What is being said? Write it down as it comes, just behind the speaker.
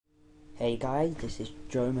Hey guys, this is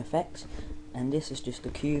JromeFX and this is just a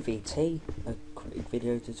QVT, a quick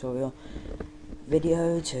video tutorial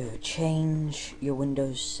video to change your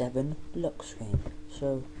Windows 7 lock screen.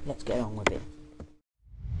 So let's get on with it.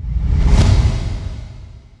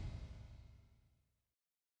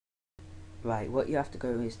 Right, what you have to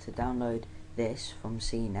go is to download this from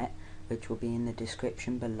CNET, which will be in the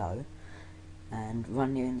description below, and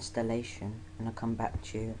run your installation, and I'll come back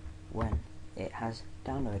to you when it has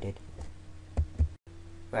downloaded.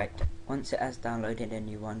 Right, once it has downloaded and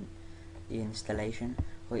you want the installation,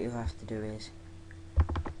 what you have to do is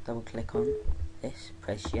double click on this,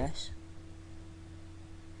 press yes,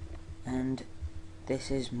 and this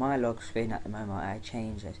is my log screen at the moment. I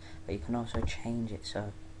changed this, but you can also change it,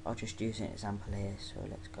 so I'll just use an example here. So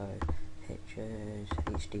let's go pictures,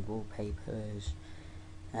 HD wallpapers,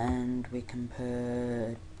 and we can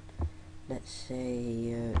put, let's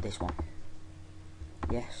say this one,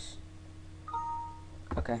 yes.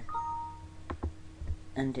 Okay,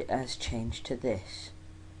 and it has changed to this,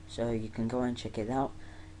 so you can go and check it out.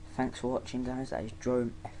 Thanks for watching guys, that is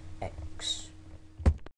JromeFX.